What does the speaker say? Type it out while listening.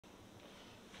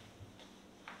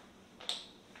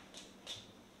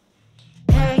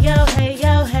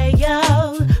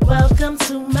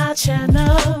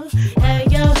channel. Hey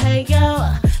yo,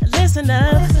 listen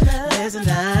up,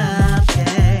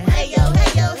 yeah. Hey yo,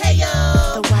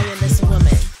 the wireless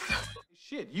woman.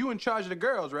 Shit, you in charge of the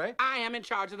girls, right? I am in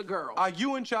charge of the girls. Are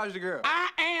you in charge of the girls?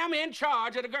 I am in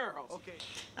charge of the girls. Okay.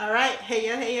 All right, hey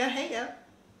yo.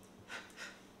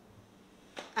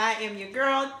 I am your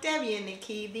girl, Debbie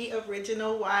Nikki, the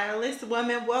original wireless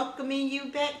woman, welcoming you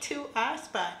back to our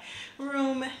spot,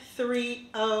 room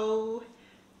 303.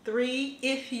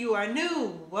 If you are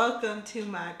new, welcome to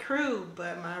my crew,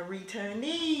 but my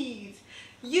returnees,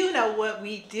 you know what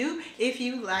we do. If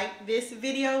you like this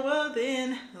video, well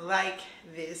then like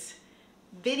this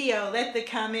video. Let the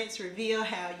comments reveal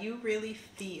how you really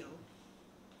feel.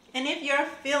 And if you're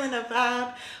feeling a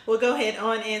vibe, well, go ahead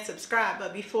on and subscribe.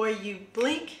 But before you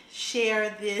blink,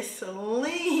 share this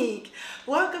link.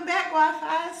 Welcome back,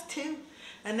 Wi-Fi's, to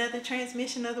another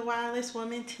transmission of the Wireless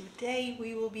Woman. Today,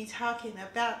 we will be talking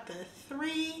about the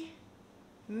 3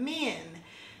 men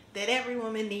that every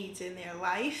woman needs in their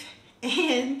life.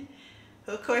 And,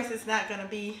 of course, it's not going to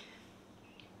be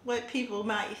what people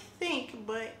might think,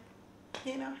 but,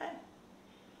 you know, hey,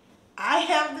 I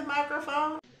have the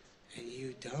microphone. And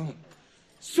you don't.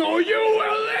 So you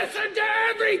will listen to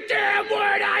every damn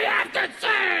word I have to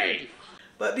say!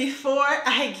 But before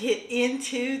I get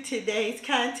into today's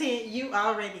content, you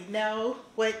already know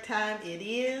what time it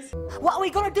is. What are we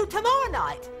gonna do tomorrow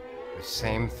night? The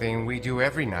same thing we do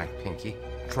every night, Pinky.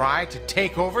 Try to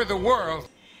take over the world.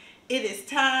 It is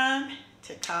time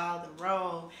to call the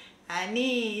roll. I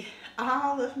need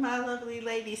all of my lovely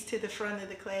ladies to the front of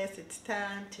the class. It's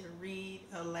time to read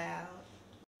aloud.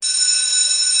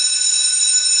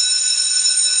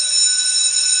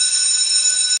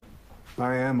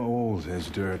 I am old as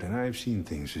dirt, and I have seen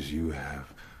things as you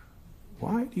have.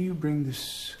 Why do you bring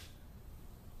this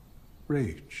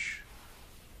rage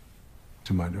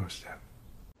to my doorstep?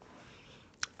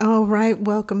 All right,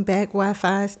 welcome back,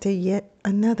 Wi-Fi's, to yet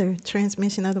another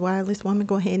transmission of the Wireless Woman.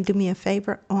 Go ahead and do me a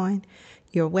favor on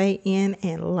your way in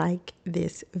and like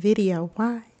this video.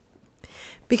 Why?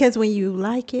 Because when you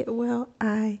like it, well,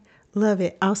 I love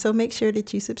it. Also, make sure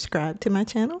that you subscribe to my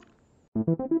channel.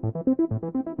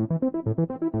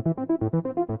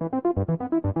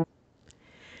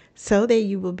 So that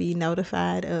you will be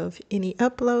notified of any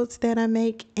uploads that I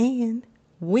make, and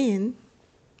when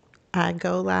I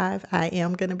go live, I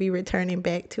am going to be returning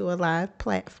back to a live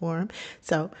platform.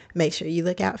 So make sure you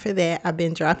look out for that. I've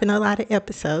been dropping a lot of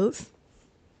episodes,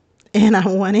 and I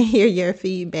want to hear your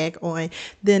feedback on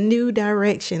the new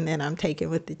direction that I'm taking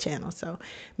with the channel. So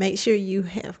make sure you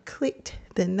have clicked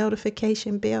the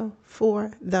notification bell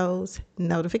for those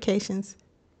notifications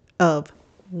of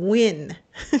when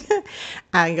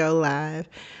I go live.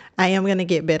 I am going to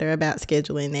get better about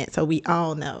scheduling that so we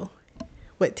all know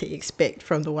what to expect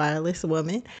from the Wireless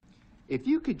Woman. If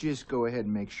you could just go ahead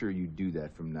and make sure you do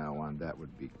that from now on, that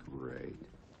would be great.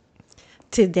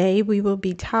 Today we will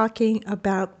be talking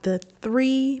about the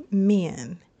 3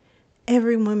 men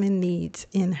every woman needs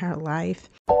in her life.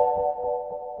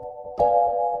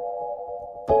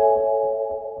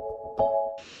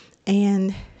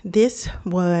 And this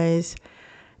was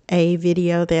a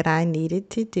video that I needed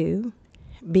to do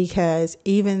because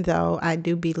even though I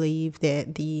do believe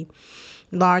that the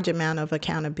large amount of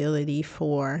accountability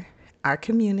for our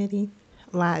community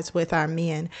lies with our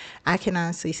men, I can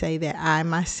honestly say that I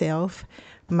myself,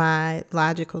 my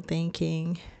logical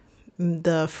thinking,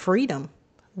 the freedom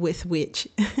with which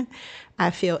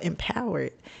I feel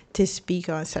empowered to speak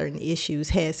on certain issues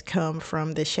has come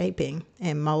from the shaping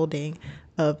and molding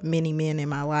of many men in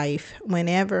my life.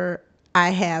 Whenever I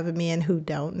have men who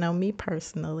don't know me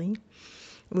personally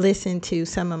listen to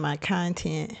some of my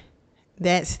content,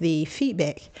 that's the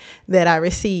feedback that I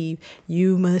receive.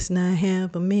 You must not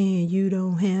have a man. You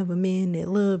don't have a man that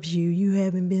loves you. You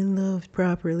haven't been loved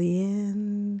properly.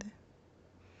 And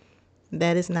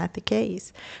that is not the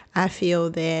case. I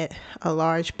feel that a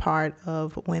large part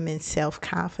of women's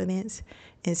self-confidence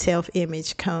and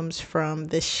self-image comes from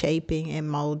the shaping and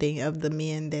molding of the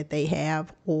men that they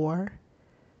have or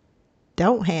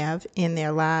don't have in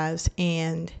their lives.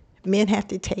 And men have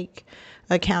to take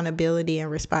accountability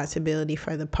and responsibility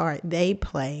for the part they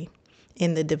play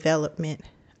in the development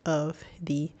of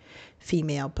the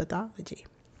female pathology.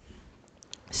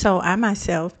 So I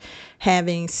myself,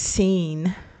 having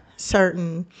seen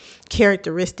certain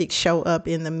characteristics show up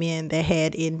in the men that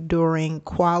had enduring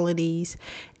qualities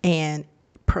and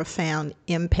profound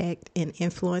impact and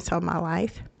influence on my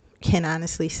life, can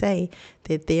honestly say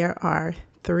that there are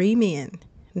 3 men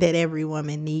that every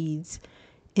woman needs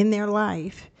in their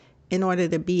life in order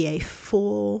to be a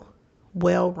full,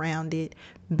 well-rounded,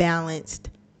 balanced,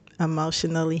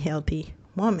 emotionally healthy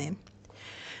woman.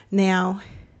 Now,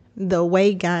 the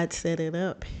way God set it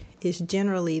up is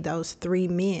generally those three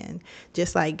men,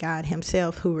 just like God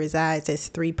himself, who resides as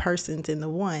three persons in the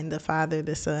one, the Father,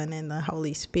 the Son, and the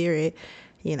Holy Spirit.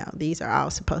 You know, these are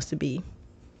all supposed to be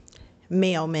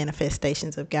male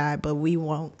manifestations of God, but we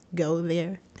won't go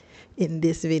there in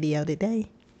this video today.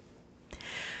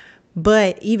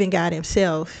 But even God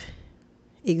himself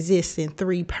exists in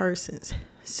three persons.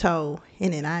 So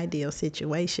in an ideal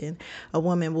situation, a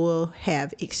woman will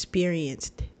have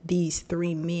experienced these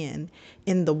three men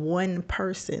in the one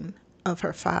person of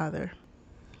her Father.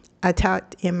 I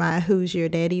talked in my Who's Your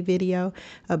Daddy video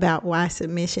about why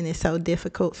submission is so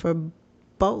difficult for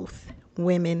both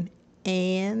women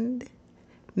and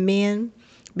men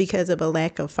because of a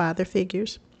lack of father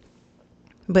figures.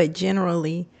 But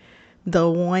generally, the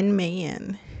one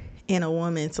man in a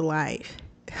woman's life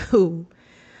who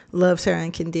loves her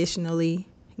unconditionally,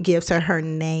 gives her her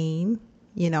name.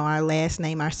 You know, our last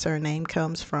name, our surname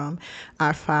comes from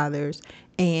our fathers,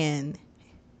 and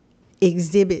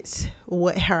exhibits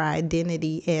what her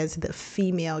identity as the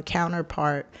female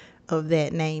counterpart of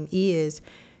that name is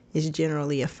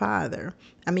generally a father.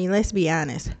 I mean, let's be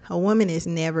honest. A woman is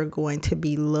never going to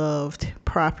be loved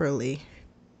properly,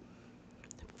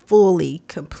 fully,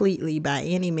 completely by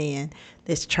any man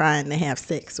that's trying to have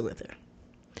sex with her.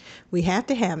 We have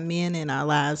to have men in our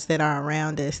lives that are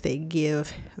around us that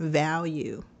give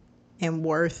value and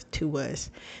worth to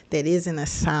us that isn't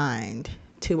assigned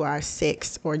to our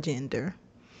sex or gender.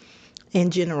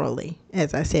 And generally,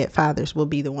 as I said, fathers will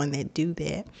be the one that do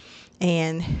that.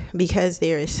 And because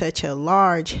there is such a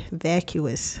large,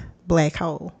 vacuous black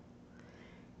hole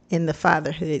in the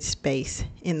fatherhood space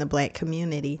in the black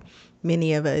community,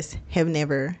 many of us have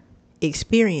never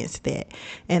experienced that.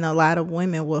 And a lot of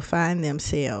women will find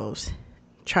themselves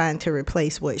trying to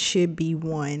replace what should be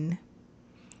one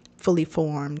fully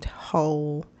formed,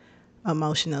 whole,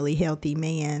 emotionally healthy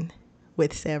man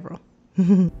with several.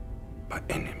 By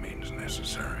any means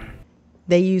necessary.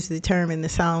 They use the term in the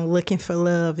song "looking for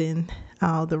love" in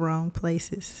all the wrong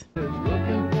places.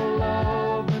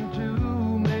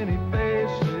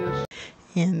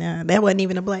 And that wasn't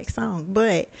even a black song.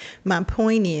 But my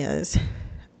point is,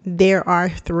 there are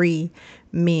three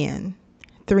men,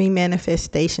 three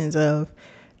manifestations of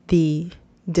the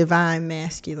divine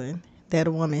masculine that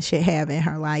a woman should have in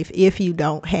her life. If you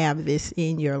don't have this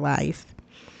in your life,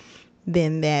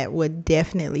 then that would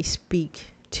definitely speak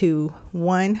to,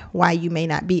 one, why you may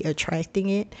not be attracting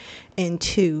it, and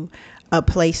two, a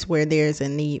place where there's a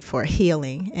need for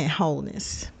healing and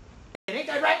wholeness. Ain't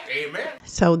that right? Amen.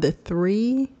 So the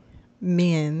three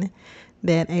men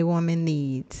that a woman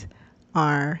needs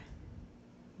are,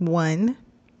 one,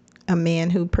 a man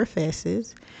who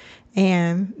professes,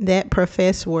 and that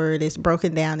profess word is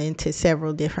broken down into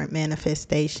several different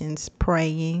manifestations: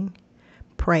 praying,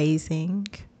 praising.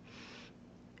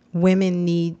 Women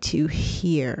need to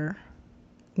hear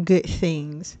good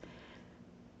things,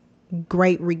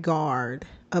 great regard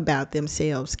about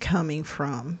themselves coming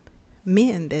from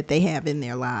men that they have in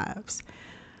their lives.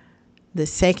 The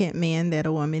second man that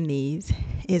a woman needs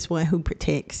is one who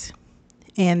protects.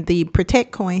 And the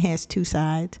protect coin has two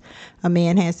sides. A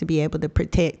man has to be able to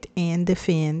protect and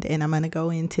defend, and I'm going to go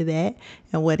into that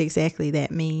and what exactly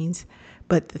that means.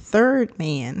 But the third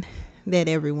man that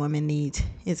every woman needs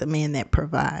is a man that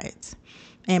provides.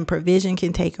 And provision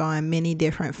can take on many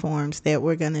different forms that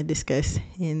we're going to discuss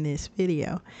in this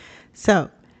video. So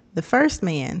the first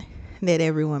man that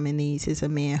every woman needs is a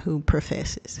man who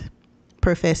professes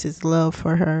love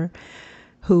for her,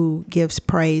 who gives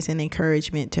praise and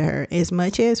encouragement to her. As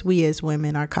much as we as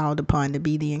women are called upon to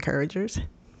be the encouragers,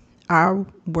 our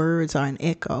words are an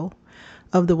echo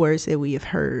of the words that we have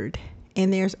heard.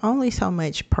 And there's only so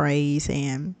much praise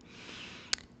and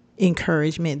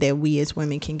encouragement that we as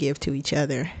women can give to each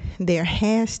other. There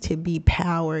has to be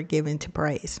power given to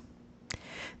praise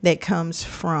that comes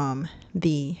from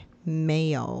the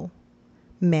male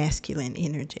masculine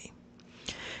energy.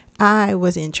 I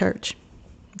was in church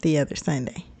the other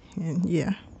Sunday, and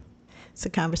yeah, it's a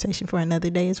conversation for another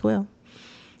day as well.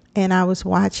 And I was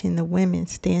watching the women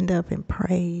stand up and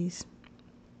praise.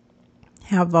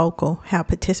 How vocal, how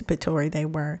participatory they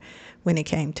were when it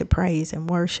came to praise and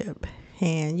worship.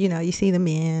 And, you know, you see the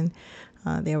men,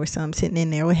 there were some sitting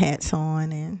in there with hats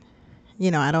on, and,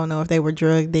 you know, I don't know if they were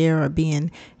drugged there or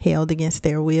being held against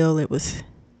their will.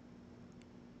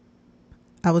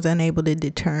 I was unable to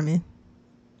determine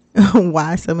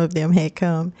why some of them had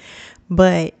come,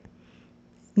 but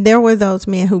there were those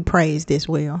men who praised as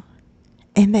well,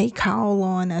 and they call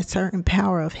on a certain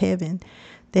power of heaven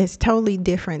that's totally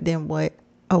different than what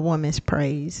a woman's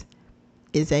praise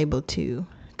is able to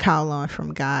call on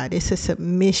from God. It's a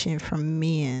submission from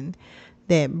men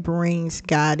that brings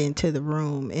God into the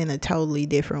room in a totally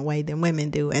different way than women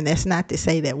do. And that's not to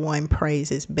say that one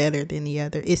prays is better than the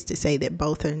other. It's to say that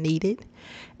both are needed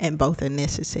and both are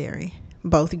necessary.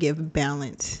 Both give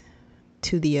balance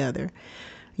to the other.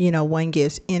 You know, one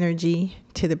gives energy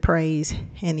to the praise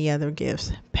and the other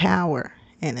gives power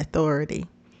and authority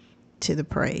to the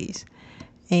praise.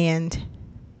 And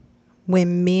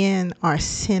when men are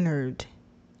centered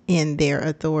in their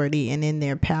authority and in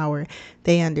their power,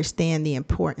 they understand the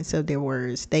importance of their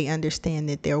words. They understand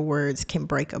that their words can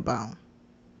break a bone.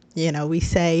 You know, we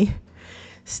say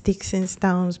sticks and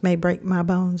stones may break my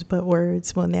bones, but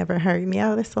words will never hurt me.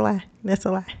 Oh, that's a lie. That's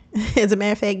a lie. As a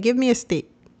matter of fact, give me a stick.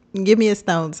 Give me a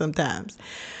stone sometimes.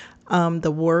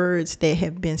 The words that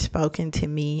have been spoken to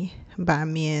me by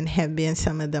men have been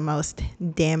some of the most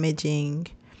damaging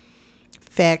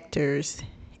factors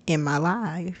in my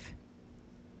life.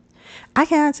 I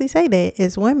can honestly say that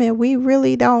as women, we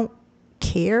really don't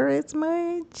care as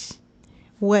much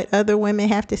what other women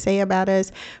have to say about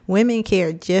us. Women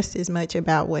care just as much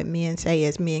about what men say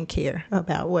as men care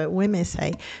about what women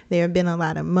say. There have been a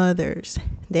lot of mothers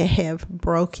that have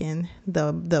broken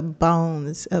the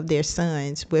bones of their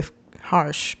sons with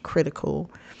harsh, critical,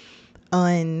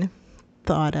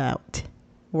 unthought out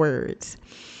words.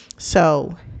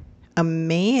 So a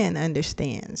man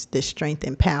understands the strength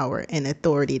and power and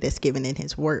authority that's given in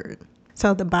his word.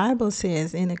 So the Bible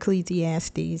says in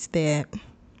Ecclesiastes that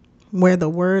where the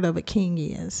word of a king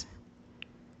is,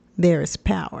 there is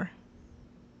power.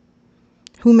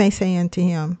 Who may say unto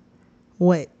him,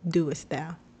 what doest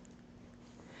thou?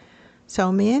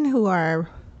 So men who are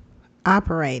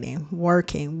operating,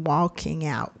 working, walking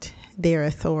out their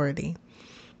authority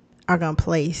are going to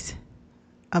place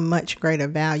a much greater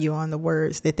value on the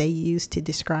words that they use to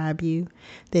describe you,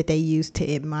 that they use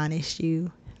to admonish you,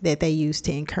 that they use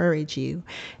to encourage you.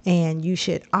 And you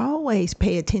should always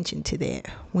pay attention to that.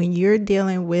 When you're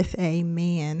dealing with a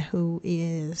man who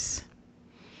is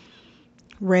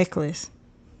reckless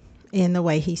in the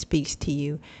way he speaks to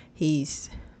you, he's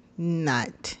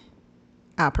not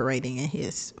operating in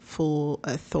his full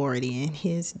authority and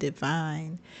his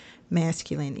divine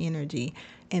masculine energy.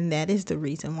 And that is the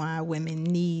reason why women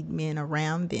need men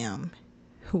around them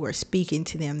who are speaking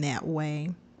to them that way,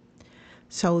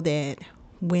 so that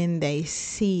when they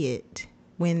see it,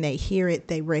 when they hear it,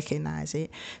 they recognize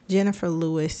it. Jennifer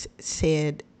Lewis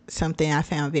said something I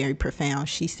found very profound.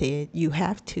 She said, you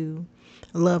have to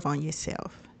love on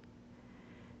yourself.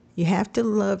 You have to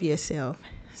love yourself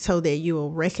so that you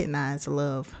will recognize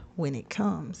love when it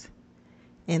comes.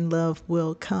 And love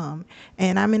will come.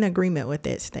 And I'm in agreement with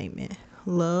that statement.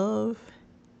 Love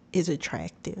is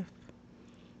attractive.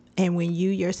 And when you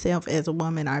yourself as a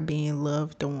woman are being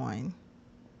loved on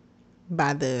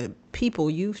by the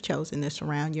people you've chosen to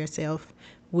surround yourself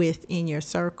with in your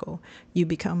circle, you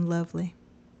become lovely.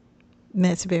 And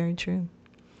that's very true.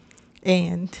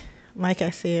 And like I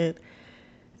said,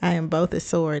 I am both a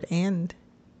sword and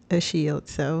a shield.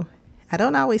 So I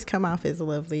don't always come off as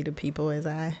lovely to people as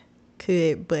I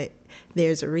could, but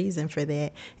there's a reason for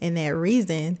that. And that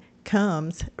reason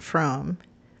comes from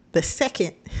the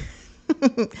second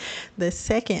the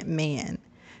second man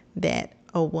that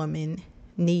a woman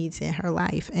needs in her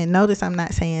life. And notice I'm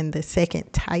not saying the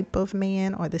second type of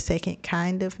man or the second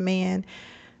kind of man,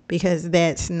 because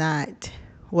that's not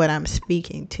what I'm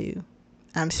speaking to.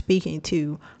 I'm speaking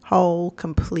to whole,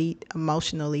 complete,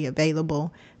 emotionally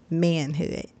available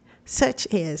manhood, such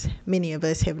as many of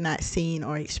us have not seen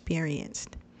or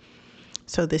experienced.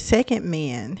 So the second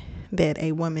man that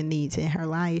a woman needs in her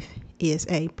life is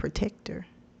a protector.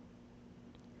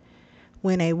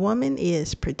 When a woman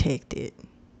is protected,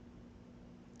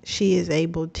 she is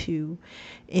able to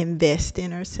invest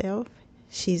in herself.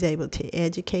 She's able to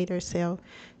educate herself.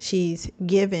 She's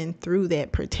given through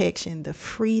that protection the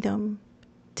freedom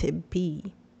to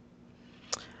be.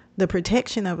 The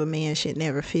protection of a man should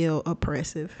never feel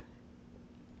oppressive.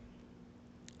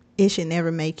 It should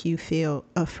never make you feel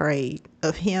afraid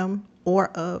of him or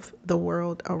of the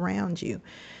world around you.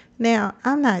 Now,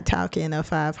 I'm not talking a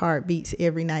 5 heartbeats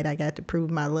every night I got to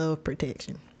prove my love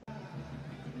protection.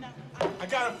 I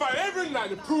gotta fight every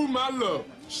night to prove my love.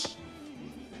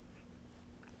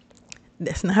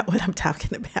 That's not what I'm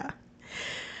talking about.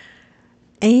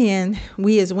 And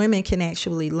we as women can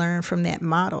actually learn from that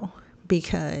model,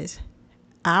 because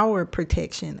our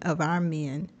protection of our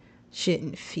men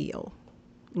shouldn't feel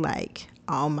like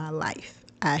all my life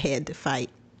I had to fight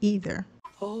either.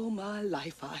 All my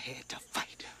life I had to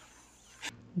fight.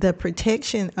 The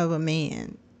protection of a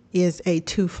man is a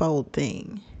twofold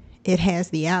thing. It has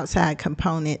the outside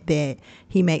component that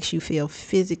he makes you feel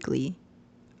physically,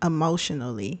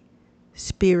 emotionally,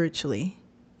 spiritually,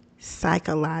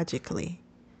 psychologically,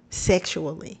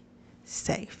 sexually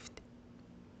safe.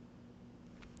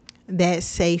 That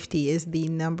safety is the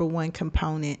number one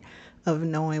component of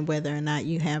knowing whether or not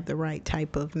you have the right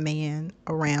type of man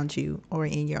around you or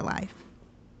in your life.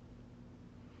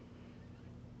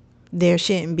 There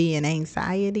shouldn't be an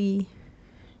anxiety.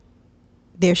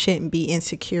 There shouldn't be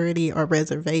insecurity or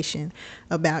reservation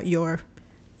about your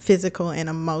physical and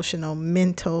emotional,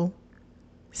 mental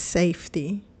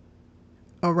safety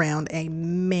around a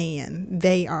man.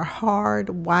 They are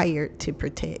hardwired to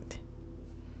protect.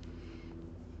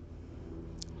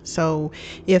 So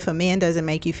if a man doesn't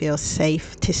make you feel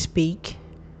safe to speak,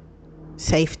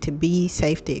 safe to be,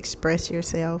 safe to express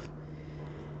yourself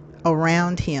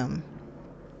around him,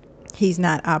 he's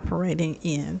not operating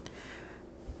in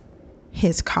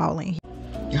his calling.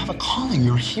 You have a calling.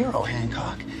 You're a hero,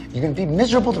 Hancock. You're going to be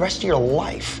miserable the rest of your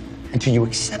life until you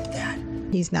accept that.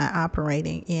 He's not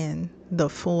operating in the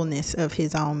fullness of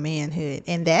his own manhood.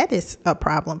 And that is a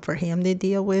problem for him to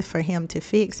deal with, for him to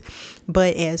fix.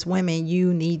 But as women,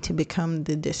 you need to become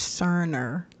the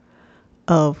discerner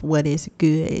of what is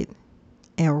good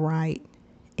and right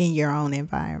in your own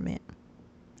environment.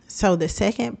 So the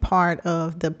second part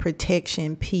of the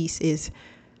protection piece is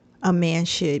a man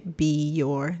should be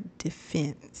your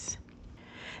defense.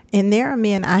 And there are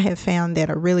men I have found that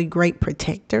are really great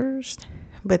protectors,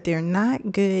 but they're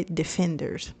not good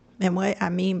defenders. And what I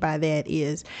mean by that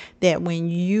is that when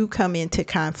you come into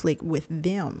conflict with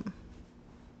them,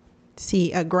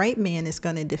 see, a great man is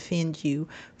going to defend you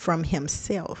from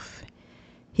himself.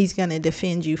 He's going to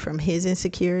defend you from his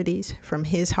insecurities, from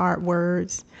his hard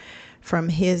words, from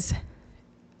his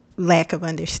lack of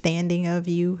understanding of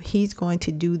you. He's going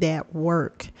to do that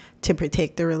work to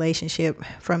protect the relationship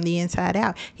from the inside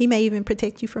out. He may even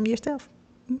protect you from yourself.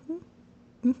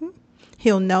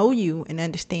 He'll know you and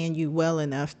understand you well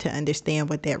enough to understand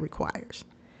what that requires.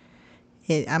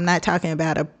 I'm not talking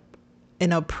about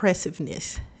an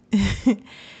oppressiveness,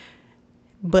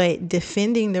 but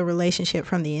defending the relationship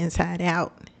from the inside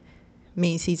out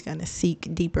means he's going to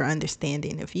seek deeper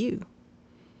understanding of you.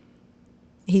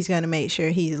 He's going to make sure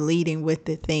he's leading with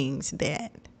the things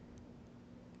that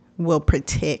will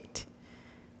protect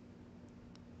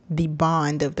the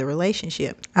bond of the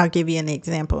relationship. I'll give you an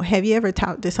example. Have you ever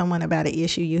talked to someone about an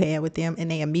issue you had with them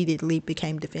and they immediately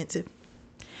became defensive?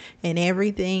 And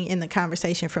everything in the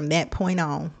conversation from that point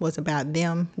on was about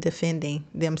them defending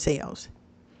themselves.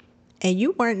 And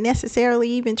you weren't necessarily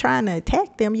even trying to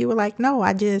attack them. You were like, no,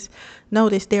 I just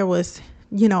noticed there was,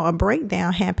 a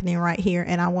breakdown happening right here.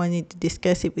 And I wanted to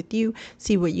discuss it with you,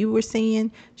 see what you were seeing,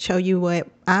 show you what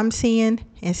I'm seeing,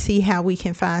 and see how we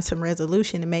can find some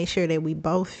resolution to make sure that we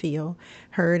both feel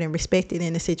heard and respected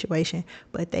in the situation.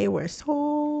 But they were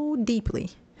so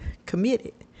deeply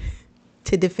committed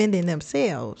to defending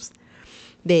themselves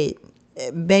that,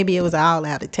 baby, it was an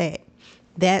all-out attack.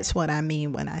 That's what I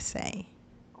mean when I say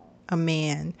a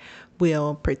man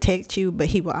will protect you, but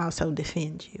he will also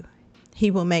defend you. He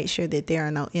will make sure that there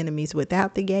are no enemies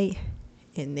without the gate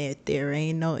and that there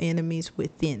ain't no enemies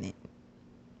within it.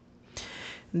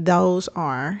 Those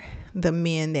are the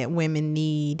men that women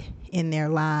need in their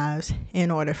lives in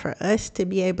order for us to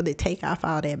be able to take off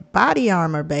all that body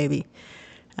armor, baby.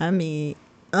 I mean,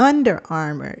 Under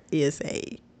Armour is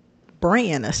a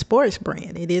brand, a sports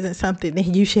brand. It isn't something that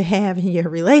you should have in your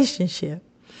relationship.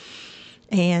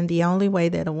 And the only way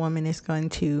that a woman is going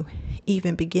to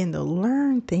even begin to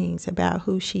learn things about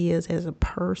who she is as a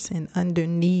person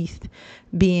underneath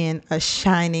being a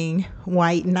shining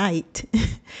white knight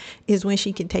is when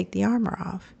she can take the armor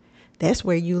off. That's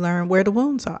where you learn where the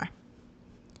wounds are.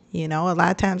 A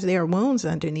lot of times there are wounds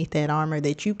underneath that armor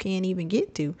that you can't even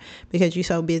get to because you're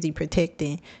so busy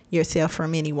protecting yourself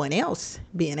from anyone else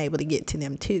being able to get to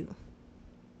them too.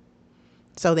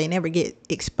 So they never get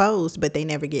exposed, but they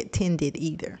never get tended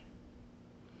either.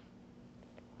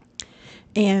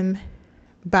 And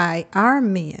by our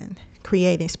men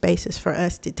creating spaces for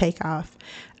us to take off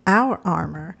our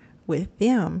armor with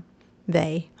them,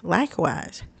 they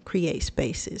likewise create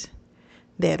spaces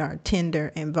that are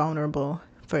tender and vulnerable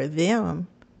for them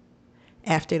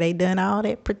after they done all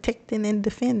that protecting and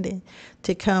defending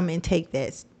to come and take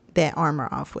that armor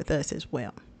off with us as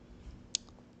well.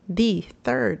 The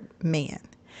third man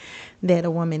that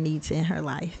a woman needs in her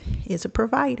life is a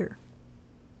provider.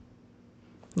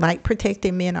 Like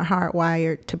protected men are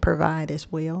hardwired to provide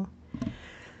as well.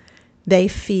 They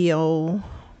feel,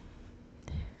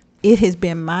 it has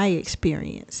been my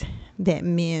experience that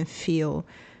men feel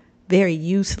very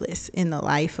useless in the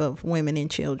life of women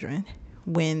and children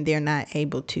when they're not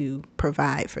able to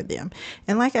provide for them.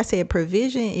 And like I said,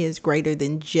 provision is greater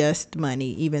than just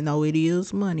money, even though it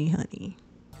is money, honey.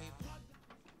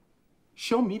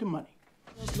 Show me the money.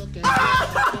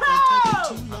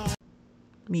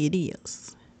 It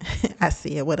is. I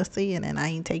said what I said, and I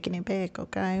ain't taking it back,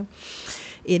 okay?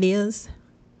 It is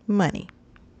money.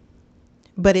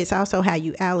 But it's also how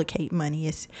you allocate money.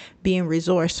 It's being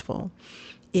resourceful.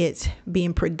 It's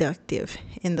being productive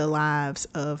in the lives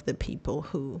of the people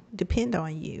who depend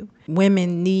on you.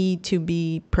 Women need to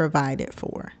be provided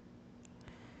for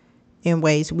in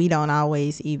ways we don't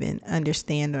always even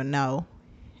understand or know.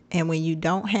 And when you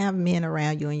don't have men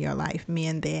around you in your life,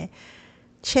 men that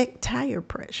check tire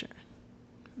pressure,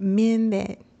 men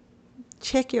that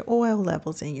check your oil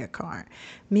levels in your car,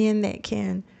 men that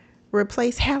can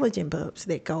replace halogen bulbs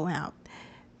that go out,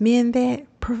 men that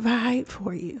provide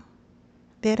for you,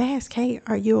 that ask, hey,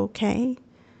 are you okay?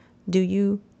 Do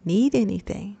you need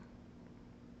anything?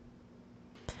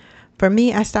 For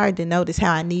me, I started to notice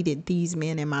how I needed these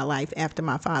men in my life after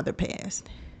my father passed.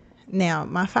 Now,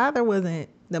 my father wasn't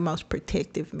the most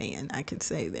protective man, I can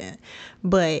say that,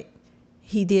 but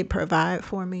he did provide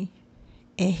for me,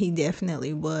 and he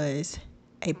definitely was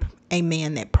a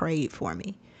man that prayed for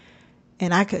me.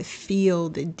 And I could feel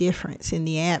the difference in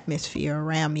the atmosphere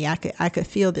around me. I could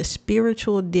feel the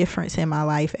spiritual difference in my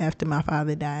life after my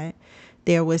father died.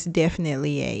 There was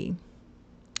definitely a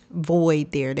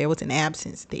void there. There was an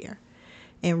absence there.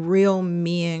 And real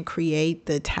men create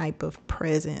the type of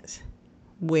presence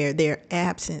where their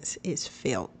absence is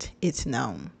felt, it's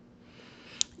known.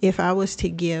 If I was to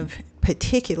give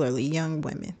particularly young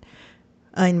women,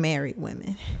 unmarried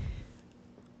women,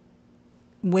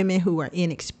 women who are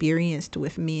inexperienced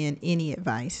with men, any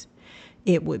advice,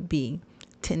 it would be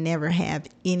to never have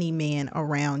any man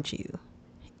around you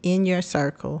in your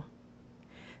circle.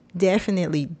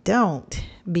 Definitely don't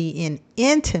be in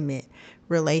intimate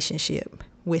relationship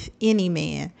with any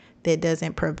man that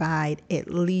doesn't provide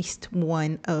at least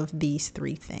one of these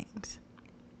three things.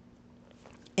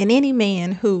 And any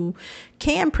man who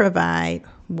can provide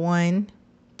one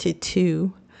to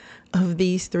two of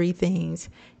these three things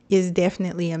is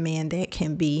definitely a man that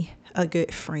can be a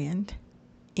good friend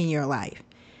in your life.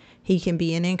 He can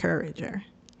be an encourager.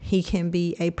 He can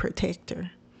be a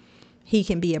protector. He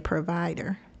can be a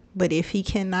provider. But if he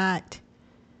cannot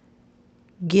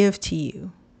give to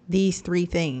you these three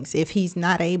things, if he's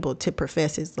not able to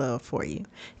profess his love for you,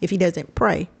 if he doesn't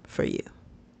pray for you,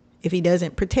 if he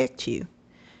doesn't protect you,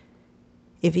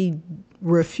 if he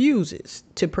refuses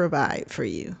to provide for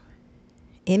you,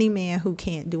 any man who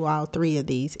can't do all three of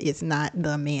these is not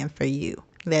the man for you.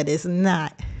 That is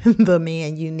not the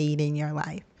man you need in your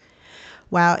life.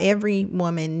 While every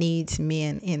woman needs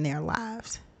men in their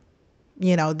lives,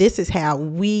 you know, this is how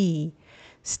we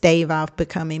stave off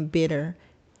becoming bitter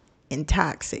and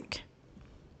toxic.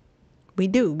 We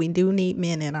do need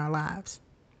men in our lives.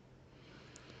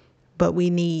 But we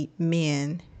need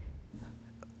men,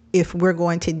 if we're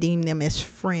going to deem them as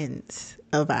friends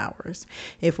of ours,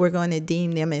 if we're going to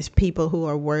deem them as people who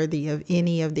are worthy of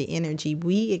any of the energy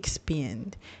we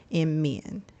expend in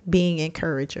men, being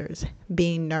encouragers,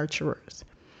 being nurturers,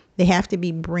 they have to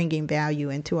be bringing value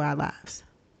into our lives.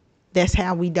 That's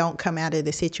how we don't come out of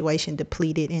the situation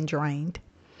depleted and drained.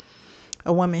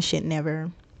 A woman should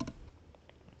never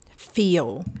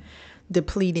feel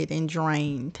depleted and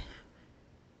drained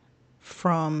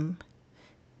from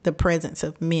the presence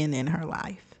of men in her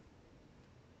life.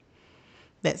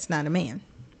 That's not a man.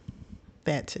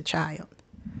 That's a child.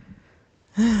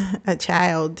 A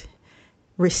child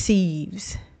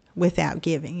receives without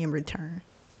giving in return.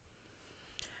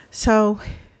 So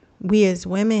we as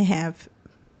women have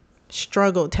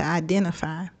struggled to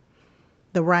identify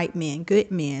the right men, good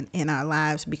men in our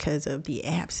lives because of the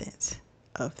absence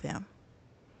of them.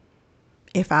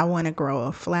 If I want to grow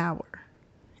a flower,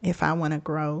 if I want to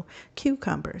grow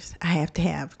cucumbers, I have to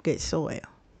have good soil.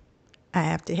 I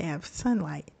have to have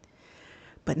sunlight,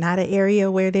 but not an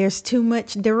area where there's too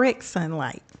much direct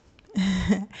sunlight.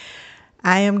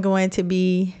 I am going to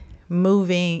be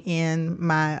moving in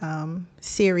my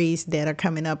series that are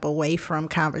coming up away from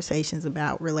conversations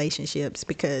about relationships,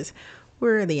 because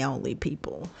we're the only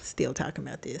people still talking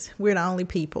about this. We're the only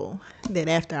people that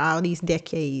after all these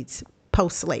decades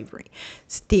post-slavery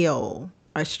still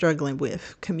are struggling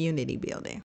with community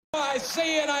building. I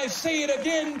say it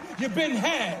again, you've been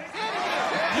had.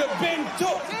 You've been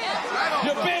took.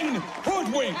 You've been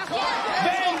hoodwinked,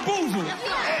 bamboozled,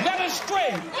 led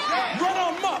astray,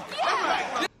 run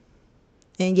amok.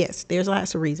 And yes, there's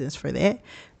lots of reasons for that.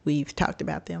 We've talked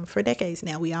about them for decades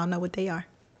now. We all know what they are.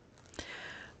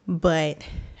 But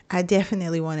I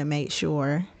definitely want to make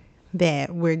sure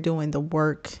that we're doing the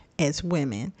work as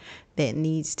women that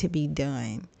needs to be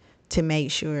done to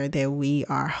make sure that we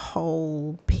are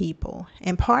whole people.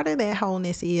 And part of that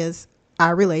wholeness is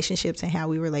our relationships and how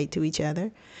we relate to each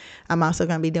other. I'm also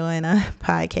going to be doing a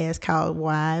podcast called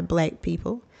Why Black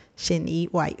People Shouldn't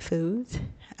Eat White Foods.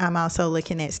 I'm also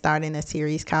looking at starting a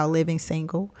series called Living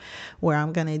Single, where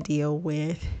I'm going to deal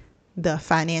with the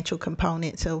financial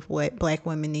components of what Black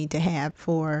women need to have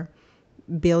for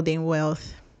building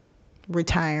wealth,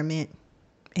 retirement,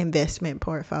 investment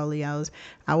portfolios.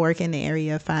 I work in the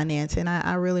area of finance, and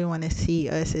I really want to see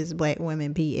us as Black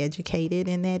women be educated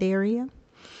in that area.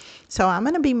 So I'm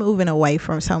going to be moving away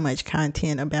from so much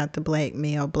content about the Black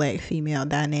male, Black female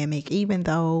dynamic, even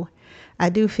though I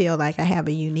do feel like I have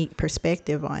a unique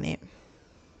perspective on it.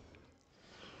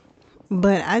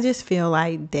 But I just feel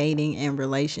like dating and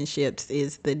relationships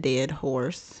is the dead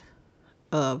horse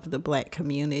of the Black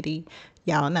community.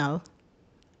 Y'all know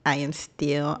I am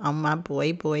still on my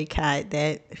boycott.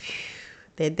 That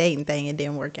dating thing, it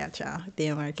didn't work out, y'all. It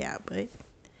didn't work out, but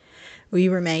we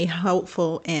remain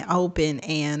hopeful and open.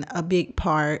 And a big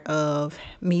part of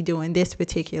me doing this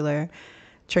particular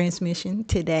transmission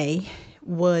today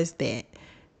was that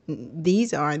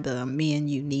these are the men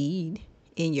you need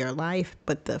in your life.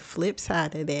 But the flip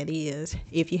side of that is,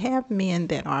 if you have men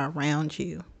that are around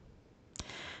you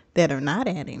that are not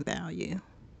adding value,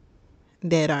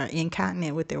 that are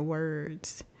incontinent with their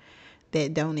words,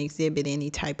 that don't exhibit any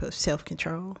type of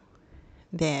self-control,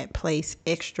 that place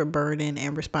extra burden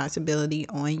and responsibility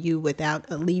on you without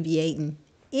alleviating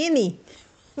any,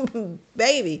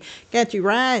 baby, got you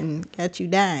riding, got you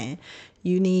dying.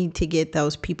 You need to get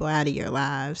those people out of your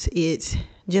lives. It's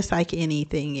just like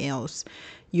anything else.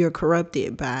 You're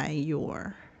corrupted by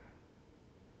your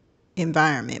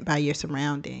environment, by your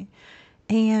surrounding.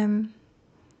 And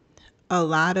a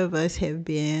lot of us have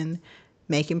been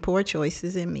making poor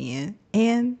choices in men,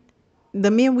 and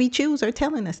the men we choose are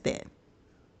telling us that.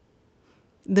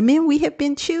 The men we have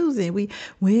been choosing,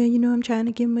 I'm trying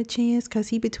to give him a chance because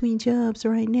he's between jobs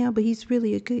right now, but he's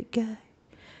really a good guy.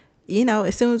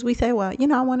 As soon as we say, I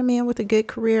want a man with a good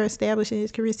career, establishing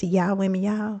his career. See, y'all women,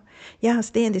 y'all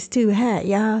standards too high.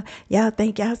 Y'all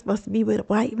think y'all supposed to be with a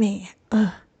white man.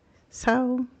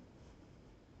 So,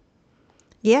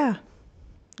 yeah.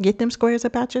 Get them squares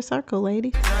up out your circle,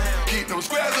 lady. Keep them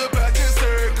squares up out your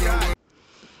circle.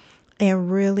 And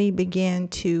really begin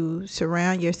to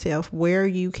surround yourself where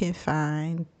you can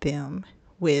find them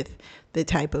with the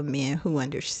type of men who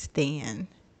understand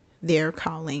their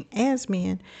calling as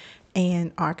men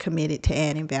and are committed to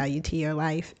adding value to your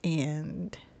life.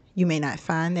 And you may not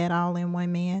find that all in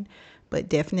one man, but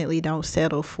definitely don't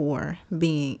settle for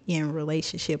being in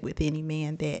relationship with any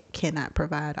man that cannot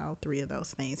provide all three of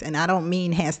those things. And I don't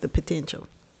mean has the potential.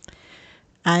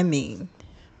 I mean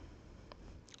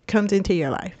comes into your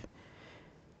life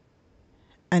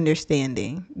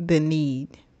understanding the need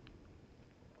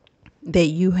that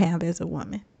you have as a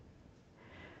woman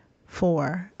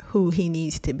for who he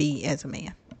needs to be as a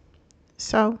man.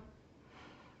 So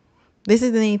this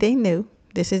isn't anything new.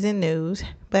 This isn't news,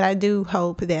 but I do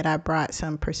hope that I brought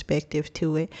some perspective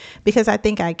to it, because I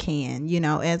think I can,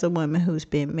 as a woman who's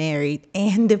been married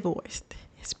and divorced,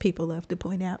 as people love to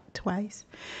point out twice.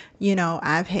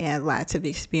 I've had lots of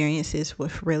experiences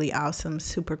with really awesome,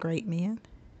 super great men.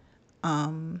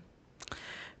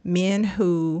 Men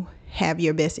who have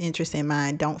your best interest in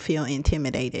mind, don't feel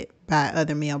intimidated by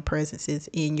other male presences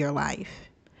in your life.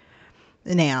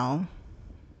 Now,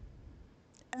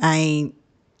 I ain't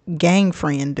gang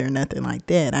friend or nothing like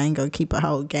that. I ain't gonna keep a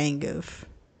whole gang of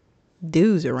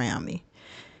dudes around me.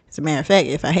 As a matter of fact,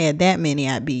 if I had that many,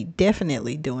 I'd be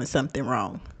definitely doing something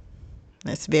wrong.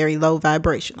 That's very low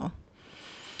vibrational.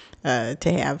 To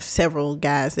have several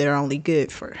guys that are only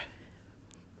good for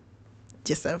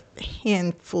just a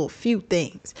few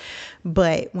things.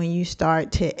 But when you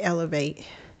start to elevate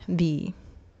the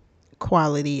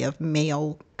quality of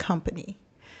male company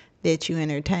that you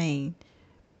entertain,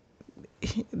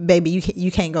 baby,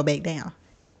 you can't go back down.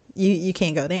 You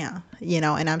can't go down,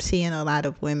 and I'm seeing a lot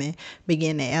of women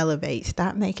begin to elevate.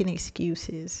 Stop making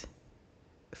excuses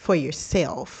for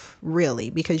yourself,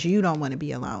 really, because you don't want to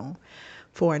be alone,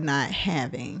 for not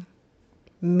having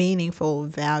meaningful,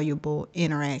 valuable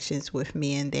interactions with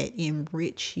men that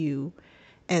enrich you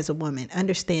as a woman,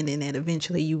 understanding that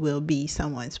eventually you will be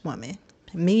someone's woman.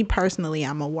 Me personally,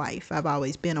 I'm a wife. I've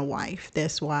always been a wife.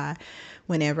 That's why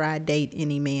whenever I date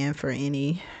any man for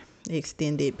any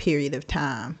extended period of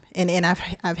time, and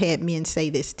I've had men say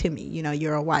this to me,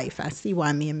 you're a wife. I see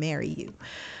why men marry you.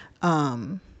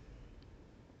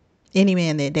 Any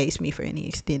man that dates me for any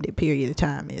extended period of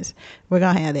time is, we're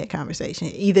going to have that conversation.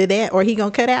 Either that or he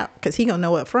going to cut out, because he going to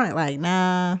know up front, like,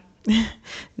 nah,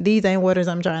 these ain't waters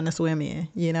I'm trying to swim in,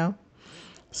 you know?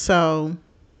 So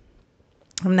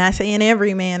I'm not saying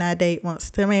every man I date wants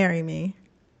to marry me.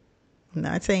 I'm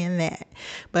not saying that.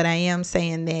 But I am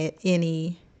saying that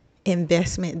any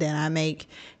investment that I make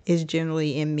is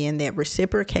generally in men that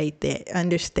reciprocate that,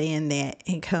 understand that,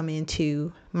 and come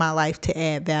into my life to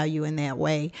add value in that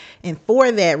way. And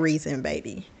for that reason,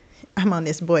 baby, I'm on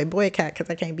this boycott, because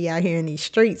I can't be out here in these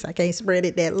streets. I can't spread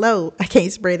it that low. I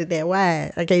can't spread it that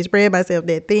wide. I can't spread myself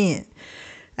that thin.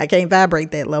 I can't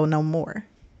vibrate that low no more.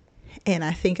 And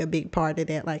I think a big part of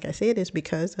that, like I said, is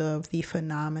because of the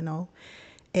phenomenal,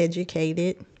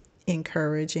 educated,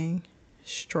 encouraging,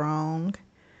 strong,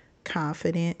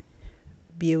 confident,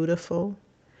 beautiful,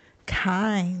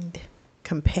 kind,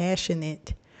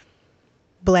 compassionate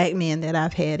black men that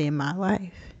I've had in my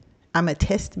life. I'm a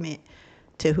testament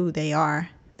to who they are.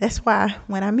 That's why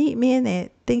when I meet men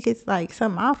that think it's like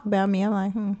something off about me, I'm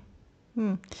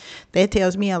like, That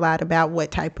tells me a lot about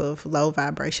what type of low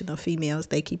vibrational females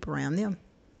they keep around them.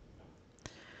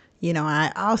 You know,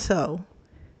 I also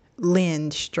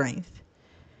lend strength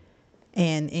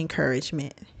and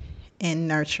encouragement and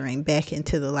nurturing back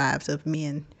into the lives of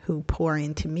men who pour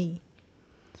into me.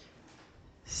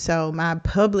 So my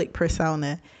public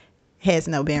persona has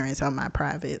no bearings on my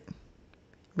private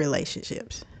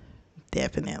relationships.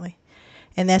 Definitely.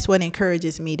 And that's what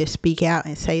encourages me to speak out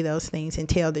and say those things and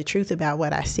tell the truth about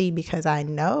what I see, because I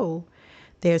know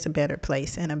there's a better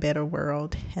place and a better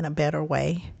world and a better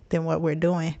way than what we're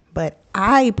doing. But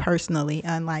I personally,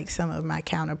 unlike some of my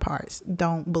counterparts,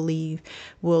 don't believe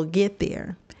we'll get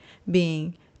there,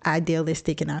 being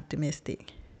idealistic and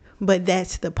optimistic. But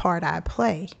that's the part I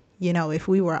play. You know, if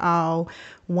we were all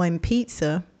one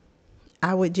pizza,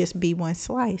 I would just be one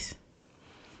slice.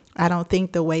 I don't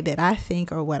think the way that I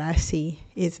think or what I see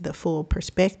is the full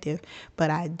perspective, but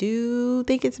I do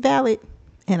think it's valid,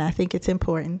 and I think it's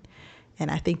important, and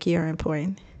I think you're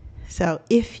important. So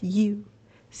if you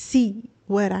see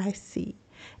what I see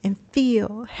and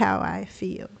feel how I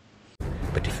feel.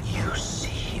 But if you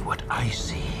see what I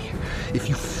see, if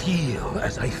you feel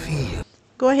as I feel,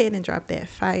 go ahead and drop that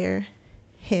fire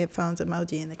headphones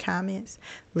emoji in the comments.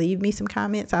 Leave me some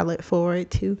comments. I look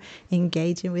forward to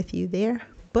engaging with you there.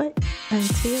 But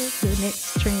until the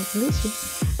next transmission,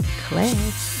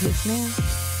 class is now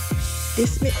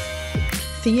dismissed.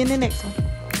 See you in the next one.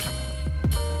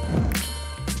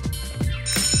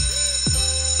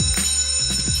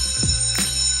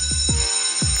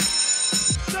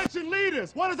 Section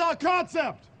leaders, what is our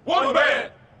concept? One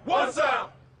band, one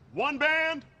sound. One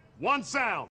band, one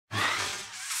sound.